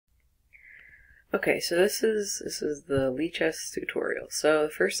Okay, so this is the Lichess tutorial. So the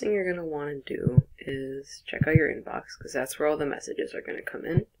first thing you're gonna want to do is check out your inbox, because that's where all the messages are gonna come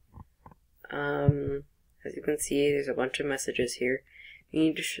in. As you can see, there's a bunch of messages here. You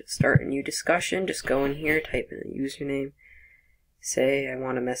need to start a new discussion. Just go in here, type in a username, say I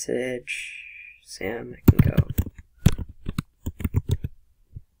want a message Sam, I can go,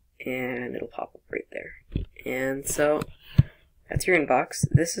 and it'll pop up right there. And so that's your inbox.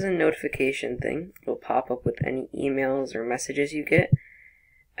 This is a notification thing. It'll pop up with any emails or messages you get,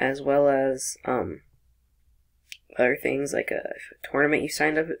 as well as other things like if a tournament you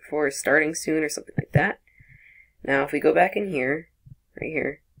signed up for is starting soon or something like that. Now if we go back in here, right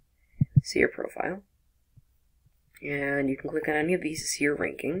here, see your profile, and you can click on any of these to see your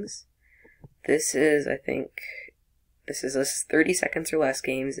rankings. This is, I think, this is 30 seconds or less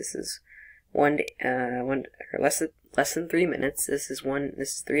games. This is less than 3 minutes. This is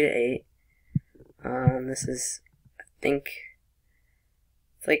 3 to 8. This is, I think,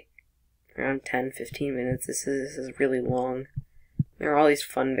 it's like around 10-15 minutes. This is really long. There are all these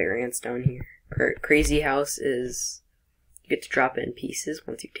fun variants down here. Crazy House is you get to drop in pieces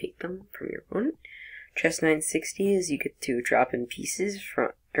once you take them from your opponent. Chess 960 is you get to drop in pieces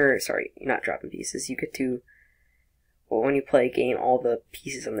from, or sorry, not drop in pieces. You get to, well, when you play a game, all the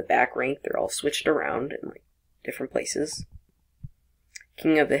pieces on the back rank, they're all switched around in like different places.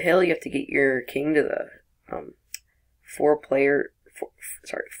 King of the Hill, you have to get your king to the four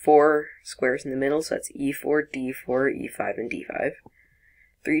squares in the middle, so that's E4, D4, E5, and D5.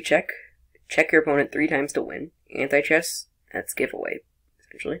 3 check. Check your opponent 3 times to win. Anti-chess, that's giveaway,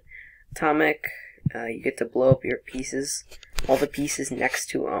 essentially. Atomic, you get to blow up your pieces, all the pieces next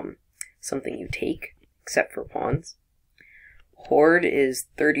to something you take, except for pawns. Horde is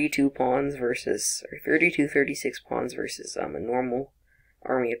 32 pawns versus, or 36 pawns versus a normal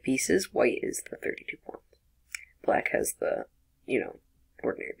army of pieces. White is the 32 pawns. Black has the,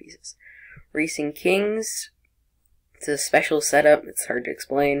 ordinary pieces. Racing Kings, it's a special setup, it's hard to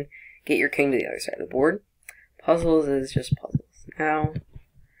explain. Get your king to the other side of the board. Puzzles is just puzzles. Now,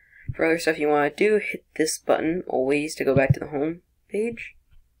 for other stuff you want to do, hit this button always to go back to the home page.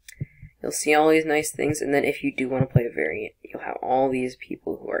 You'll see all these nice things, and then if you do want to play a variant, you'll have all these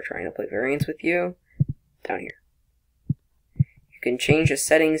people who are trying to play variants with you down here. You can change the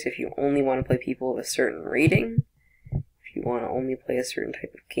settings if you only want to play people of a certain rating, if you want to only play a certain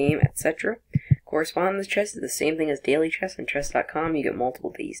type of game, etc. Correspondence chess is the same thing as daily chess on chess.com. You get multiple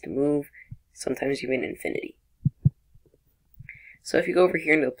days to move, sometimes even infinity. So if you go over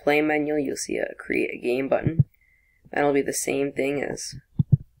here into the play menu, you'll see a create a game button. That'll be the same thing as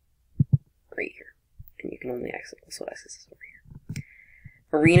right here, and you can only also access this over here.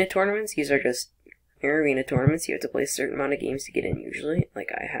 Arena tournaments, these are just arena tournaments. You have to play a certain amount of games to get in usually.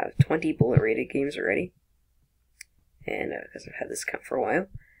 Like I have 20 bullet rated games already, and because I've had this account for a while.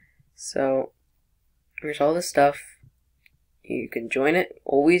 So there's all this stuff. You can join it.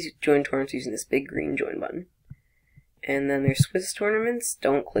 Always join tournaments using this big green join button. And then there's Swiss tournaments.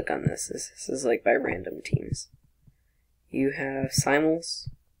 Don't click on this. This is like by random teams. You have simuls.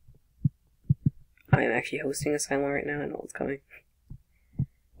 I'm actually hosting a simul right now. I know what's coming.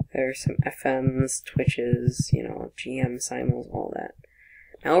 There's some FMs, Twitches, GM simuls, all that.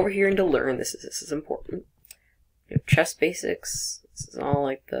 Now over here into Learn, this is important. You have chess basics. This is all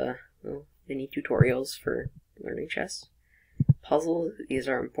like the little mini tutorials for learning chess. Puzzles, these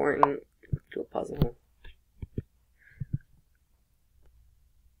are important. Do a puzzle.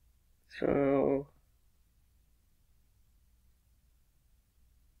 So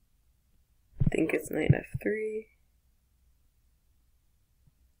I think it's knight f3,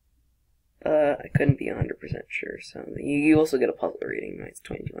 but I couldn't be 100% sure. So you also get a puzzle rating. Mine's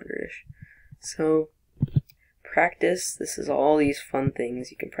 2200-ish. So practice. This is all these fun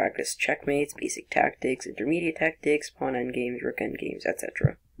things. You can practice checkmates, basic tactics, intermediate tactics, pawn endgames, rook endgames,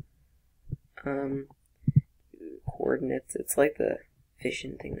 etc. Coordinates. It's like the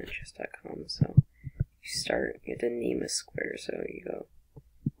vision thing on chess.com. So you have to name a square. So you go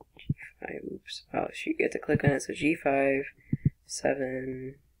G5. Oops. Oh, so you get to click on it. So G5,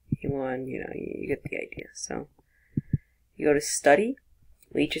 7, E1. You get the idea. So you go to study.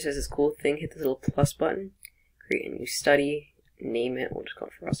 Lichess has this cool thing. Hit this little plus button. Create a new study, name it, we'll just call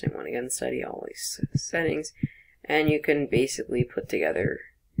it Frosting 1 again, study all these settings, and you can basically put together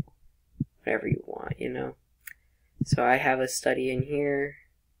whatever you want, So I have a study in here.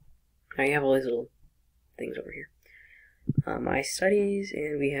 Now you have all these little things over here. My studies,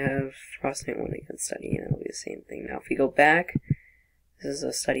 and we have Frosting 1 again study, and it'll be the same thing. Now if we go back, this is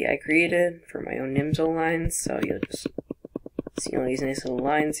a study I created for my own Nimzo lines, so you'll just see all these nice little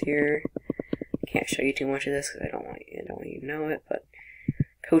lines here. can't show you too much of this because I don't want you to know it, but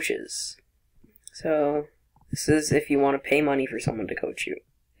coaches. So this is if you want to pay money for someone to coach you.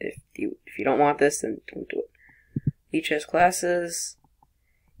 If you don't want this, then don't do it. Lichess Classes.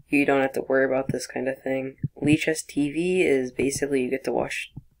 You don't have to worry about this kind of thing. Lichess TV is basically you get to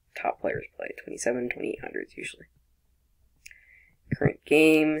watch top players play, 27, 2800s usually. Current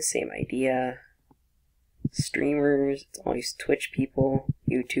game, same idea. Streamers, it's always Twitch people,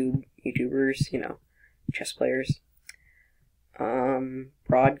 YouTubers, you know, chess players.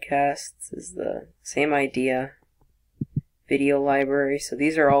 Broadcasts is the same idea. Video library, so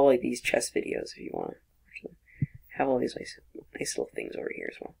these are all like these chess videos if you want to have all these nice little things over here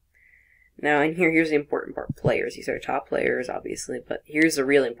as well. Now in here's the important part, players. These are top players, obviously, but here's the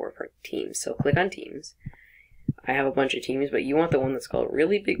really important part, teams. So click on teams. I have a bunch of teams, but you want the one that's called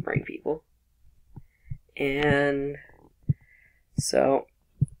really big brain people. And so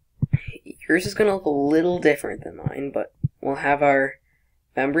yours is going to look a little different than mine, but we'll have our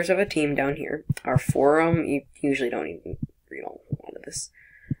members of a team down here. Our forum, you usually don't even read all of this.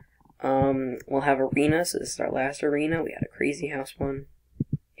 We'll have arena, so this is our last arena. We had a crazy house one.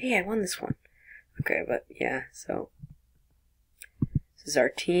 Hey, I won this one. Okay, but yeah, so this is our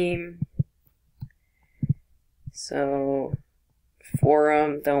team. So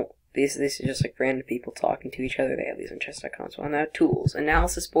forum, these are just like random people talking to each other. They have these on chess.com. So on that, tools,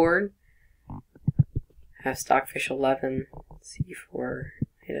 analysis board. Have Stockfish 11, C4,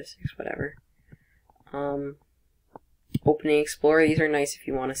 hit F6, whatever. Opening Explorer, these are nice if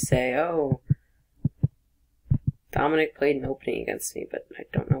you want to say, oh, Dominic played an opening against me, but I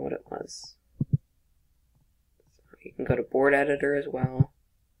don't know what it was. So you can go to board editor as well.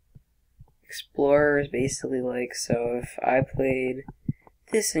 Explorer is basically like, so if I played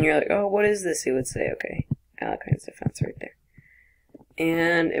this and you're like, oh, what is this? It would say, okay, Alekhine's defense right there.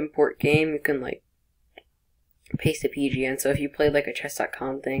 And import game, you can like paste a PGN. So if you played like a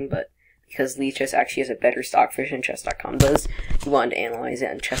chess.com thing, but because Lichess actually has a better stockfish than chess.com does, you wanted to analyze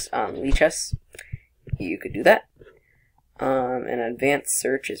it on Lichess, you could do that. And advanced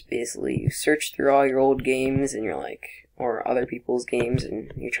search is basically you search through all your old games and you're like, or other people's games,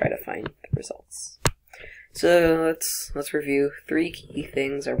 and you try to find the results. So let's review. 3 key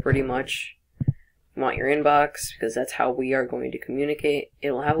things are pretty much, you want your inbox because that's how we are going to communicate.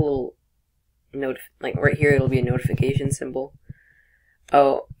 It'll have a little like right here, it'll be a notification symbol.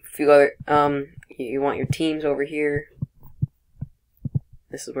 Oh, a few other, you want your teams over here.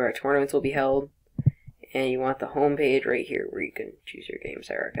 This is where our tournaments will be held. And you want the home page right here where you can choose your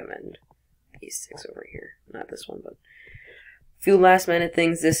games. I recommend these 6 over here. Not this one, but a few last minute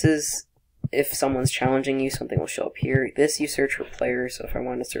things. This is if someone's challenging you, something will show up here. This you search for players. So if I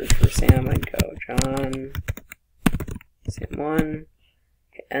want to search for Sam, I'd go John, Sam1,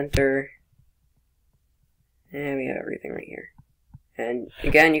 hit enter. And we have everything right here. And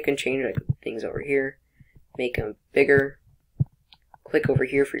again, you can change like, things over here, make them bigger. Click over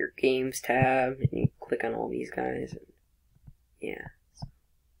here for your games tab, and you click on all these guys. And yeah,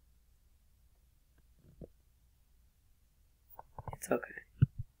 it's okay.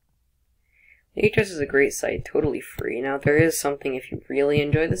 Lichess is a great site, totally free. Now, there is something if you really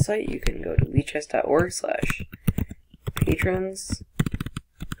enjoy the site, you can go to lichess.org/patrons.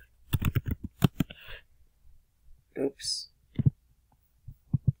 Oops.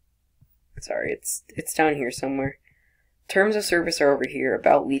 Sorry, it's down here somewhere. Terms of service are over here.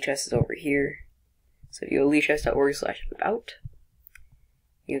 About Lichess is over here. So if you go to lichess.org/about,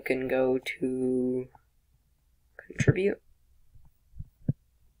 you can go to contribute.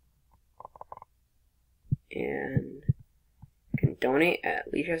 And you can donate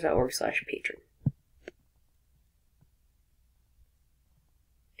at lichess.org/patron.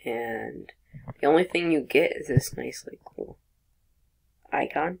 And the only thing you get is this nice, like, cool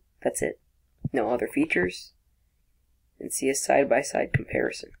icon. That's it. No other features. And see a side-by-side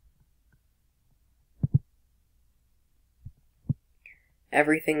comparison.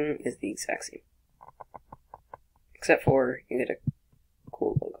 Everything is the exact same. Except for you get a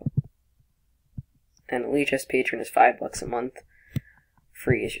cool logo. And a Lichess patron is $5 a month.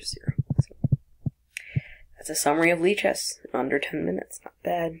 Free is just 0. So that's a summary of Lichess in under 10 minutes. Not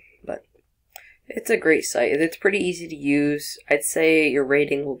bad, but it's a great site. It's pretty easy to use. I'd say your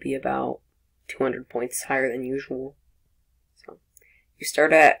rating will be about 200 points higher than usual. So you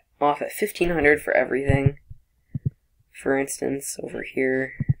start off at 1500 for everything. For instance, over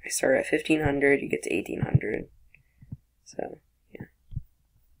here, I start at 1500, you get to 1800. So, yeah.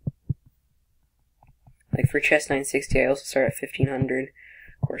 Like for Chess 960, I also start at 1500.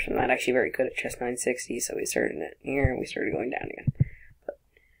 Of course, I'm not actually very good at Chess 960, so we started at here and we started going down again.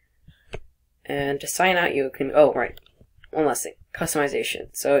 And to sign out, you can, oh, right, one last thing, customization.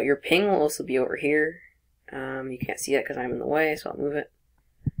 So your ping will also be over here. You can't see it because I'm in the way, so I'll move it.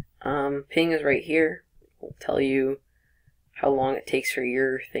 Ping is right here. It'll tell you how long it takes for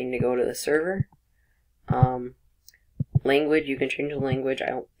your thing to go to the server. Language, you can change the language. I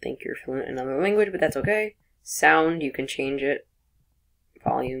don't think you're fluent in another language, but that's okay. Sound, you can change it.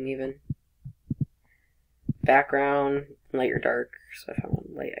 Volume even. Background, light or dark. So if I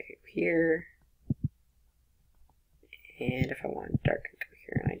want light, I can go here. And if I want dark, I can go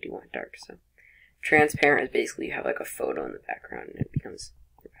here. And I do want dark, so. Transparent is basically you have like a photo in the background and it becomes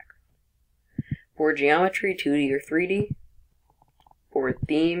your background. Board geometry, 2D or 3D. Board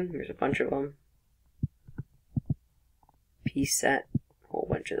theme, there's a bunch of them. Piece set, a whole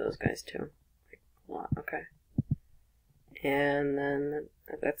bunch of those guys too. A lot, okay. And then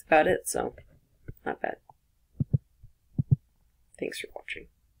that's about it, so not bad. Thanks for watching.